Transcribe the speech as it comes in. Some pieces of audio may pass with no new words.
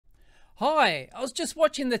Hi, I was just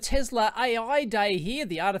watching the Tesla AI Day here,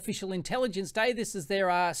 the Artificial Intelligence Day. This is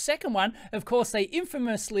their second one. Of course, they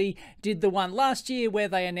infamously did the one last year where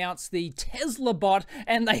they announced the Tesla Bot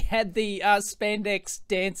and they had the spandex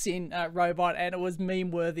dancing robot, and it was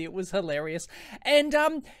meme-worthy. It was hilarious. And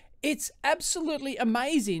it's absolutely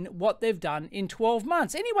amazing what they've done in 12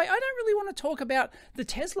 months. Anyway, I don't really want to talk about the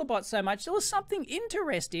Tesla Bot so much. There was something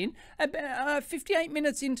interesting about 58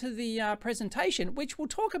 minutes into the presentation, which we'll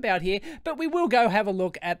talk about here, but we will go have a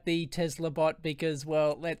look at the Tesla Bot because,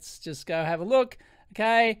 well, let's just go have a look.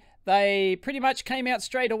 Okay, they pretty much came out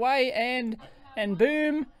straight away and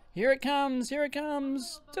boom, here it comes,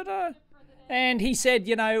 ta-da. And he said,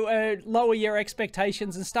 you know, lower your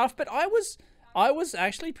expectations and stuff, but I was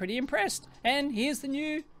actually pretty impressed. And here's the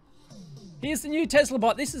new Tesla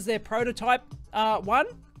Bot. This is their prototype one.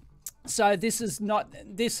 So this is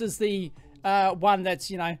the one that's,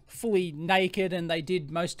 you know, fully naked, and they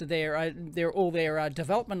did most of their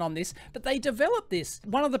development on this. But they developed this.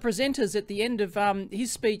 One of the presenters at the end of his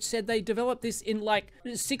speech said they developed this in like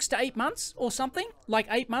 6 to 8 months or something, like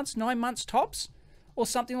 8 months, 9 months tops, or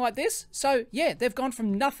something like this. So yeah, they've gone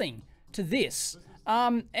from nothing to this.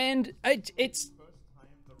 And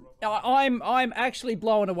I'm actually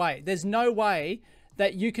blown away. There's no way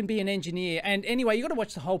that you can be an engineer. And anyway, you got to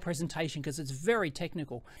watch the whole presentation because it's very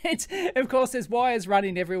technical. Of course, there's wires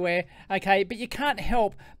running everywhere. Okay, but you can't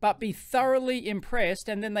help but be thoroughly impressed.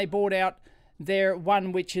 And then they brought out their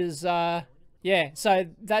one, which is, yeah, so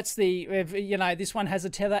that's the, you know, this one has a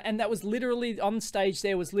tether, and that was literally on stage.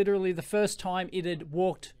 There was literally the first time it had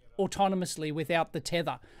walked autonomously without the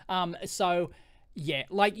tether. So yeah,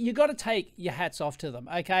 like, you got to take your hats off to them.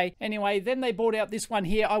 Okay, anyway, then they brought out this one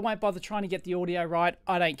here. I won't bother trying to get the audio right.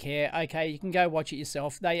 I don't care. Okay, you can go watch it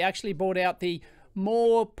yourself. They actually brought out the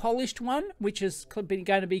more polished one, which is going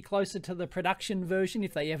to be closer to the production version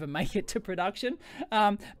if they ever make it to production.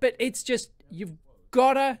 But it's just, you've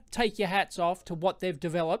got to take your hats off to what they've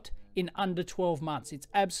developed in under 12 months. It's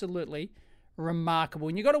absolutely remarkable,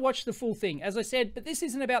 and you got to watch the full thing, as I said. But this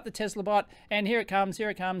isn't about the Tesla Bot, and here it comes.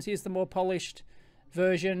 Here's the more polished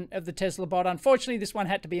version of the Tesla Bot. Unfortunately, this one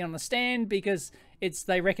had to be on the stand because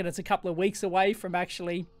they reckon it's a couple of weeks away from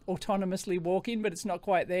actually autonomously walking, but it's not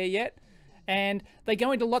quite there yet. And they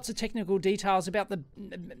go into lots of technical details about the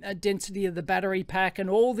density of the battery pack and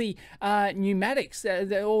all the pneumatics,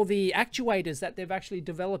 all the actuators that they've actually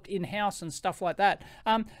developed in-house and stuff like that.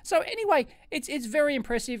 So anyway, it's very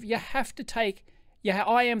impressive. You have to take, yeah,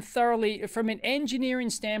 I am thoroughly, from an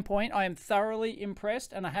engineering standpoint, I am thoroughly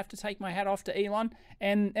impressed, and I have to take my hat off to Elon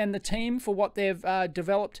and the team for what they've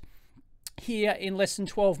developed here in less than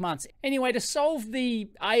 12 months. Anyway, to solve the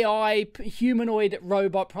AI humanoid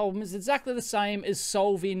robot problem is exactly the same as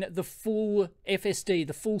solving the full FSD,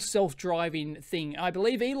 the full self-driving thing. I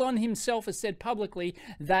believe Elon himself has said publicly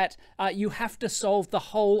that you have to solve the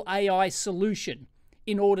whole AI solution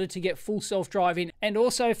in order to get full self-driving, and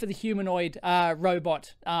also for the humanoid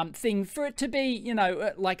robot thing, for it to be, you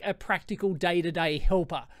know, like a practical day-to-day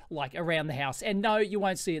helper, like around the house. And no, you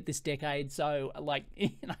won't see it this decade. So, like, you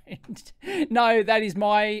know, no, that is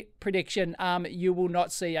my prediction. You will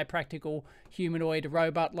not see a practical humanoid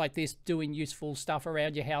robot like this doing useful stuff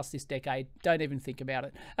around your house this decade. Don't even think about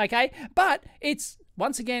it. Okay, but it's,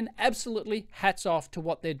 once again, absolutely hats off to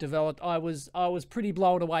what they've developed. I was pretty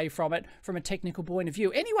blown away from it from a technical point of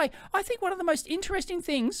view. Anyway, I think one of the most interesting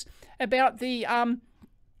things about the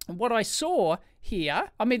what I saw here,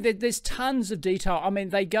 I mean, there's tons of detail. I mean,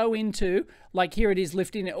 they go into, like, here it is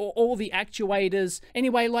lifting all the actuators.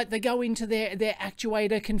 Anyway, like, they go into their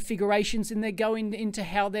actuator configurations, and they're going into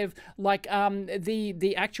how they've, like,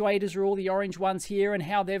 the actuators are all the orange ones here, and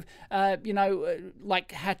how they've, you know,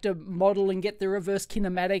 like, had to model and get the reverse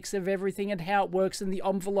kinematics of everything and how it works, and the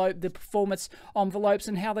envelope, the performance envelopes,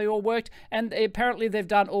 and how they all worked. And apparently they've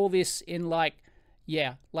done all this in, like,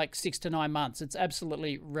 yeah, like 6 to 9 months. It's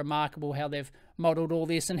absolutely remarkable how they've modeled all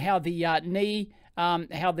this, and how the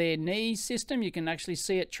how their knee system, you can actually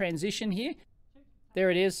see it transition here. There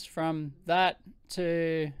it is, from that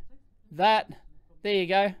to that. There you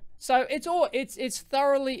go. So it's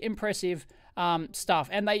thoroughly impressive stuff,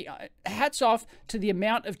 and they hats off to the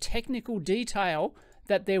amount of technical detail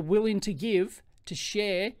that they're willing to give to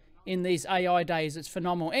share in these AI days. It's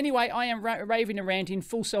phenomenal. Anyway, I am raving and ranting,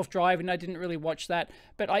 full self-driving. I didn't really watch that,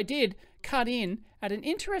 but I did cut in at an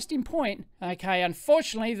interesting point. Okay,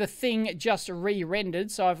 unfortunately, the thing just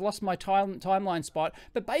re-rendered, so I've lost my timeline spot,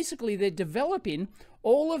 but basically they're developing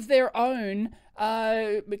all of their own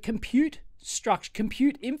compute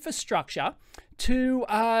infrastructure to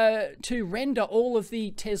render all of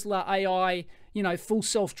the Tesla AI, you know, full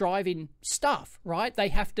self-driving stuff, right? They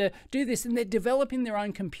have to do this, and they're developing their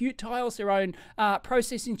own compute tiles, their own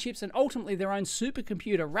processing chips, and ultimately their own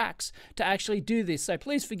supercomputer racks to actually do this. So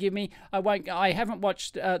please forgive me. I haven't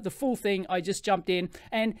watched the full thing. I just jumped in,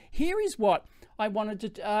 and here is what I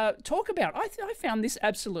wanted to talk about. I found this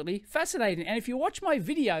absolutely fascinating. And if you watch my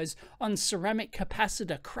videos on ceramic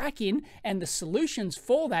capacitor cracking and the solutions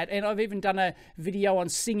for that, and I've even done a video on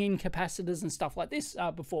singing capacitors and stuff like this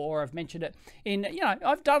before, or I've mentioned it in, you know,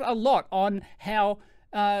 I've done a lot on how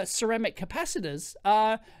ceramic capacitors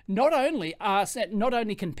not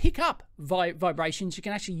only can pick up vibrations, you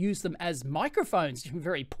can actually use them as microphones,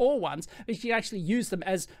 very poor ones, but you can actually use them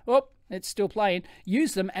as, oh, it's still playing,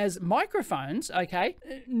 use them as microphones, okay?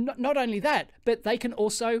 Not only that, but they can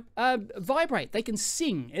also vibrate. They can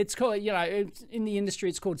sing. It's called, you know, in the industry,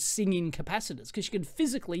 it's called singing capacitors, because you can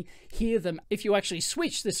physically hear them. If you actually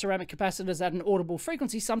switch the ceramic capacitors at an audible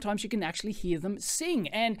frequency, sometimes you can actually hear them sing.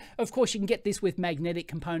 And of course, you can get this with magnetic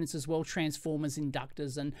components as well, transformers,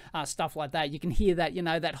 inductors, and stuff like that. You can hear that, you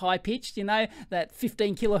know, that high pitched, you know, that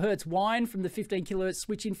 15 kilohertz whine from the 15 kilohertz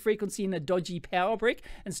switching frequency in a dodgy power brick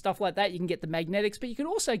and stuff like that. You can get the magnetics, but you can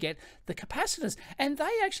also get the capacitors. And they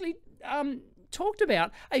actually talked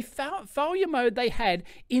about a failure mode they had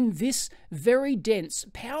in this very dense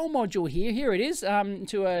power module here. Here it is,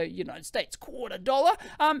 to a United States $250.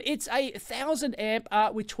 It's a 1000 amp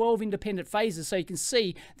with 12 independent phases. So you can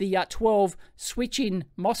see the 12 switching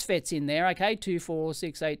MOSFETs in there, okay? 2, 4,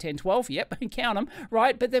 6, 8, 10, 12. Yep, count them,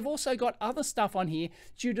 right? But they've also got other stuff on here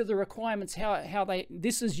due to the requirements, how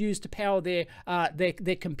this is used to power their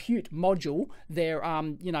compute module, their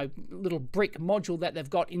you know, little brick module that they've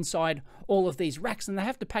got inside all of these racks, and they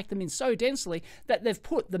have to pack them in so densely that they've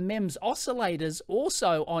put the MEMS oscillators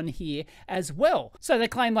also on here as well. So they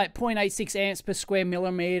claim like 0.86 amps per square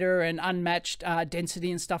millimeter and unmatched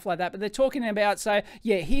density and stuff like that. But they're talking about, so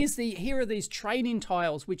yeah, here are these training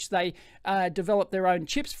tiles which they develop their own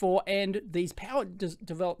chips for, and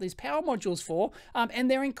develop these power modules for, and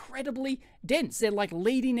they're incredibly dense. They're like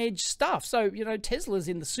leading edge stuff. So, you know, Tesla's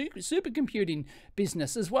in the supercomputing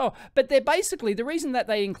business as well. But they're basically, the reason that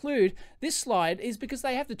they include this slide is because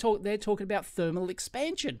they have to talk, they're talking about thermal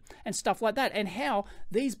expansion and stuff like that, and how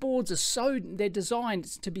these boards are they're designed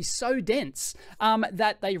to be so dense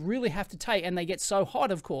that they really have to take, and they get so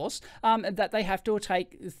hot, of course, that they have to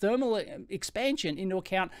take thermal expansion into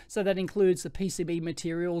account. So that includes the PCB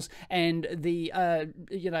materials and the,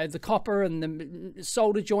 you know, the copper and the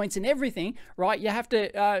solder joints and everything, right? You have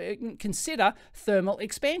to consider thermal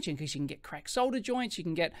expansion, because you can get cracked solder joints, you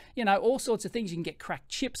can get, you know, all sorts of things. You can get cracked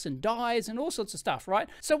chips and dies and all sorts of stuff, right?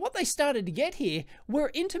 So what they started to get here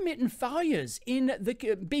were intermittent failures in the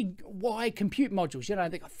big wide compute modules. You know,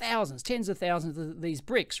 they've got thousands, tens of thousands of these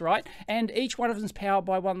bricks, right? And each one of them is powered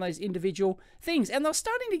by one of those individual things. And they're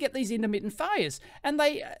starting to get these intermittent failures. And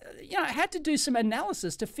they, you know, had to do some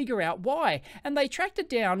analysis to figure out why. And they tracked it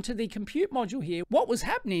down to the compute module here. What was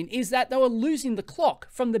happening is that they were losing the clock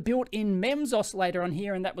from the built-in MEMS oscillator on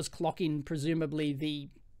here, and that was clocking presumably the,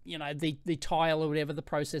 you know, the tile or whatever, the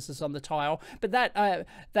processors on the tile. But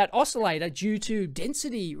that oscillator, due to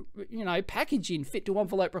density, you know, packaging, fit to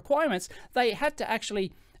envelope requirements, they had to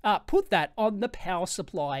actually put that on the power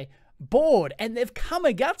supply board. And they've come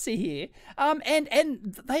a gutsy here, and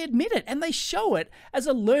they admit it, and they show it as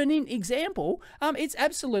a learning example. It's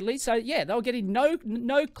absolutely, so yeah, they were getting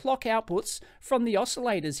no clock outputs from the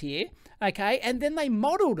oscillators here, okay? And then they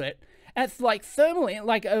modeled it at like thermal,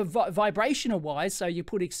 like vibrational wise. So you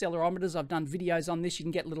put accelerometers. I've done videos on this. You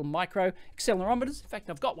can get little micro accelerometers. In fact,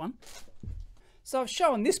 I've got one. So I've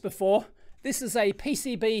shown this before. This is a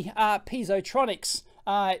PCB Piezotronics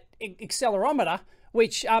accelerometer,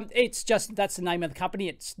 which it's just, that's the name of the company.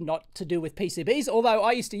 It's not to do with PCBs, although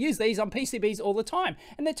I used to use these on PCBs all the time.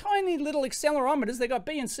 And they're tiny little accelerometers. They've got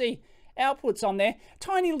B and C outputs on there,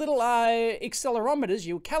 tiny little accelerometers.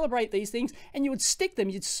 You would calibrate these things, and you would stick them,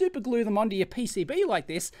 you'd super glue them onto your PCB like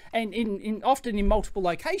this, and often in multiple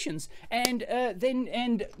locations, and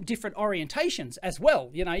then different orientations as well.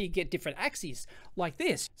 You know, you get different axes like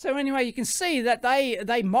this. So anyway, you can see that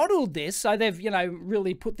they modeled this, so they've, you know,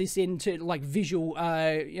 really put this into like visual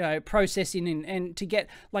you know, processing, and to get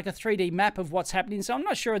like a 3D map of what's happening. So I'm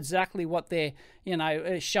not sure exactly what they're, you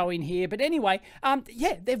know, showing here, but anyway,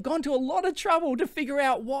 yeah, they've gone to a lot of trouble to figure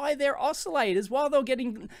out why their oscillators, while they're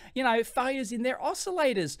getting, you know, failures in their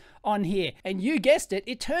oscillators on here. And you guessed it,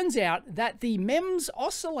 it turns out that the MEMS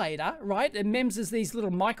oscillator, right, and MEMS is these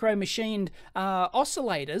little micro machined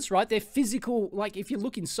oscillators, right? They're physical, like if you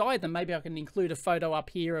look inside them, maybe I can include a photo up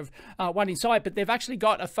here of one inside, but they've actually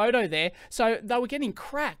got a photo there. So they were getting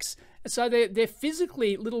cracks. So they're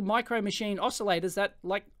physically little micro machine oscillators that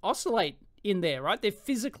like oscillate in there, right? They're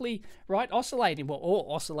physically, right, oscillating. Well,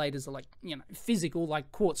 all oscillators are like, you know, physical,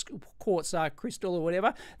 like quartz crystal or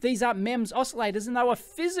whatever. These are MEMS oscillators, and they were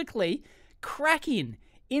physically cracking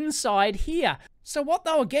inside here. So what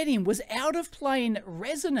they were getting was out of plane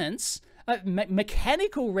resonance,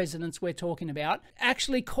 mechanical resonance we're talking about,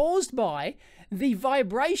 actually caused by the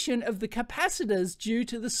vibration of the capacitors due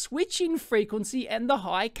to the switching frequency and the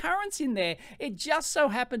high currents in there. It just so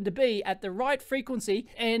happened to be at the right frequency,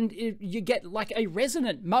 and you get like a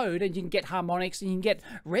resonant mode, and you can get harmonics, and you can get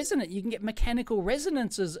resonant, you can get mechanical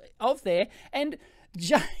resonances of there. And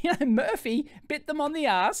Murphy bit them on the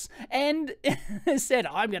ass and said,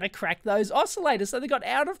 I'm going to crack those oscillators. So they got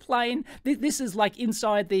out of plane. This is like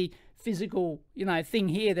inside the physical, you know, thing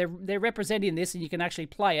here. They're representing this, and you can actually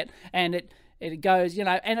play it, and it goes, you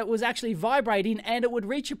know, and it was actually vibrating, and it would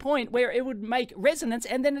reach a point where it would make resonance,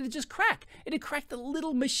 and then it'd just crack. It'd crack the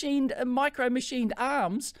little machined, micro machined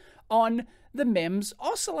arms on the MEMS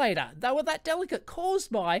oscillator. They were that delicate,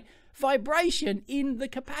 caused by vibration in the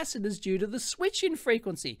capacitors due to the switching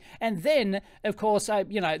frequency. And then, of course,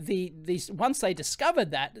 you know, once they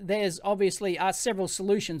discovered that, there's obviously several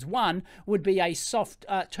solutions. One would be a soft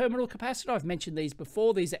terminal capacitor. I've mentioned these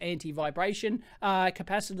before. These are anti-vibration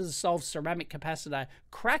capacitors to solve ceramic capacitor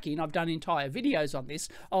cracking. I've done entire videos on this.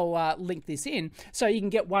 I'll link this in. So you can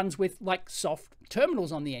get ones with like soft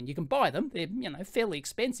terminals on the end. You can buy them. They're, you know, fairly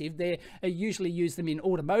expensive. They usually use them in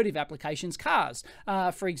automotive applications. Cars,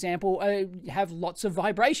 for example, have lots of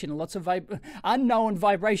vibration, lots of unknown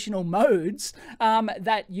vibrational modes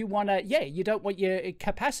that you want to, you don't want your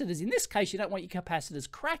capacitors, in this case, you don't want your capacitors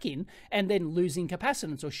cracking and then losing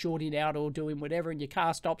capacitance or shorting out or doing whatever, and your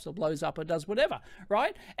car stops or blows up or does whatever,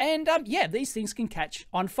 right? And these things can catch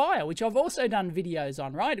on fire, which I've also done videos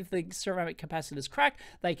on, right? If the ceramic capacitors crack,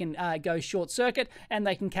 they can go short circuit and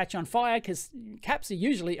they can catch on fire, because caps are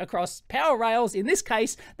usually across power rails. In this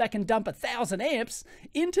case, they can dump 1,000 amps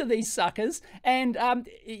into these suckers, and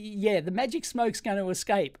the magic smoke's going to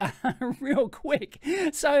escape real quick.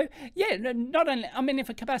 So not only, I mean, if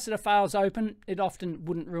a capacitor fails open, it often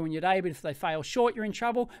wouldn't ruin your day, but if they fail short, you're in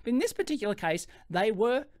trouble. But in this particular case, they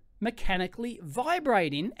were mechanically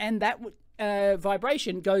vibrating, and that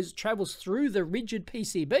vibration travels through the rigid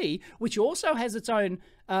PCB, which also has its own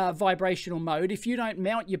vibrational mode. If you don't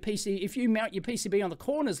mount your if you mount your PCB on the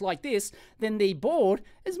corners like this, then the board,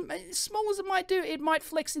 as small as it might do, it might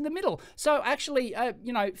flex in the middle. So actually,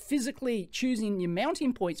 you know, physically choosing your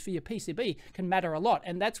mounting points for your PCB can matter a lot,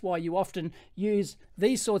 and that's why you often use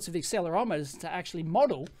these sorts of accelerometers to actually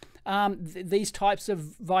model these types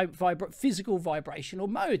of physical vibrational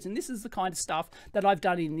modes. And this is the kind of stuff that I've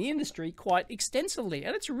done in the industry quite extensively,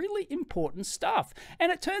 and it's really important stuff.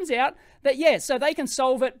 And it turns out that, so they can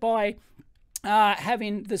solve it by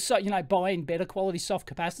having buying better quality soft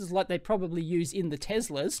capacitors like they probably use in the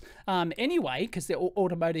Teslas anyway, because they're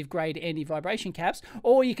automotive grade anti-vibration caps.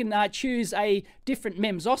 Or you can choose a different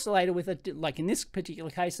MEMS oscillator with like in this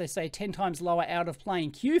particular case, they say 10 times lower out of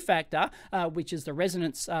plane Q factor, which is the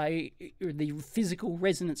resonance, the physical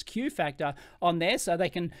resonance Q factor on there. So they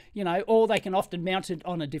can, or they can often mount it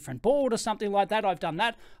on a different board or something like that. I've done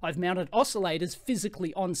that. I've mounted oscillators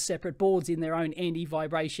physically on separate boards in their own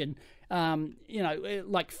anti-vibration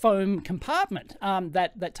like foam compartment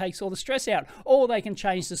that takes all the stress out. Or they can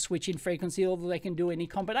change the switching frequency, or they can do any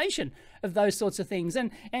combination of those sorts of things.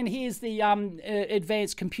 And here's the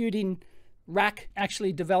advanced computing rack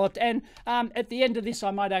actually developed. And at the end of this,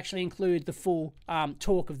 I might actually include the full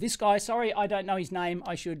talk of this guy. Sorry, I don't know his name.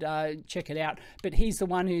 I should check it out. But he's the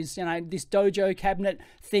one who's, this dojo cabinet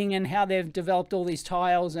thing, and how they've developed all these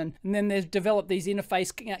tiles, and then they've developed these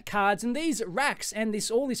interface cards and these racks and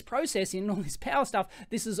all this processing and all this power stuff.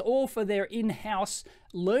 This is all for their in-house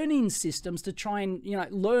learning systems to try and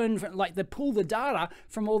learn from, like, they pull the data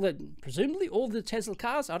from presumably all the Tesla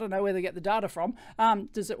cars. I don't know where they get the data from.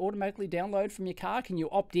 Does it automatically download from your car? Can you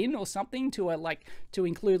opt in or something to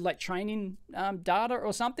include like training data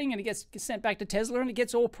or something, and it gets sent back to Tesla, and it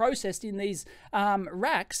gets all processed in these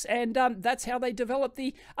racks, and that's how they develop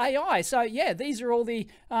the AI. So these are all the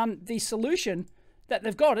solution that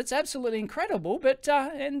they've got. It's absolutely incredible. But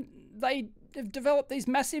and they've developed these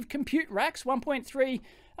massive compute racks, 1.3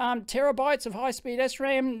 terabytes of high-speed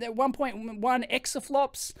SRAM, 1.1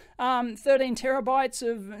 exaflops, 13 terabytes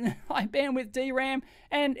of high bandwidth DRAM,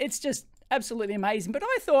 and it's just absolutely amazing. But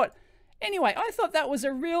I thought that was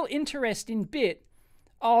a real interesting bit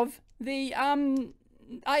of the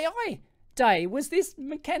AI day, was this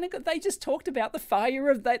mechanical. They just talked about the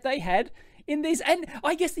failure that they had in these, and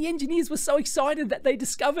I guess the engineers were so excited that they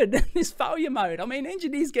discovered this failure mode. I mean,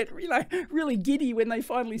 engineers get really giddy when they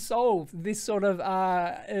finally solve this sort of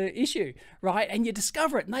issue, right? And you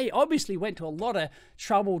discover it, and they obviously went to a lot of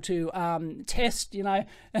trouble to test,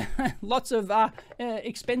 lots of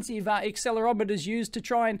expensive accelerometers used to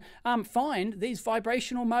try and find these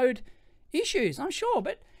vibrational mode issues, I'm sure.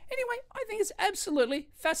 But anyway, I think it's absolutely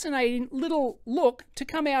fascinating little look to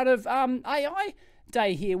come out of AI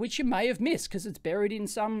day here, which you may have missed because it's buried in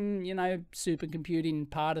some, supercomputing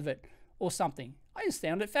part of it or something. I just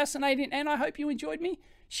found it fascinating, and I hope you enjoyed me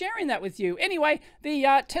sharing that with you. Anyway,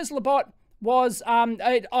 the Tesla Bot was,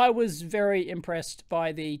 I was very impressed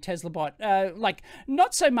by the Tesla Bot.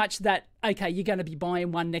 Not so much that, okay, you're going to be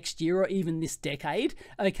buying one next year or even this decade,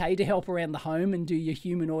 okay, to help around the home and do your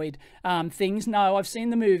humanoid things. No, I've seen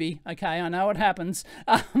the movie, okay, I know what happens.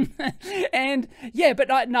 And yeah, but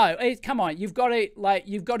no, come on, you've got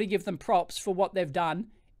to give them props for what they've done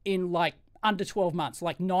in under 12 months,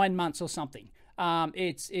 9 months or something.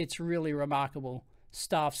 It's really remarkable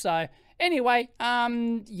stuff. So anyway,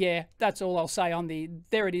 yeah, that's all I'll say on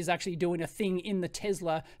there it is, actually doing a thing in the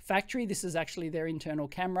Tesla factory. This is actually their internal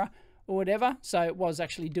camera or whatever. So it was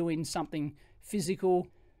actually doing something physical.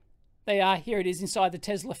 Here it is inside the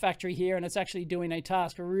Tesla factory here, and it's actually doing a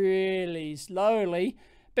task really slowly.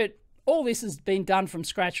 But all this has been done from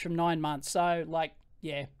scratch from 9 months. So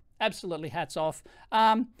yeah, absolutely hats off.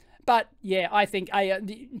 But yeah, I think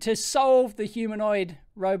to solve the humanoid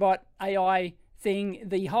robot AI thing,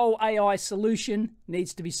 the whole AI solution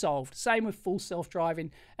needs to be solved. Same with full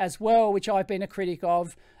self-driving as well, which I've been a critic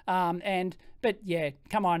of. But yeah,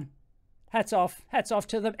 come on, hats off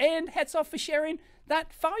to them, and hats off for sharing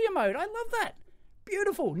that failure mode. I love that.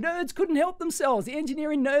 Beautiful. Nerds couldn't help themselves. The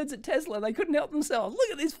engineering nerds at Tesla, they couldn't help themselves.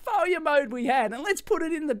 Look at this failure mode we had, and let's put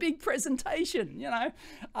it in the big presentation.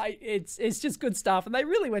 It's just good stuff, and they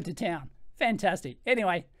really went to town. Fantastic.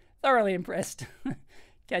 Anyway, thoroughly impressed.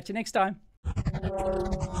 Catch you next time.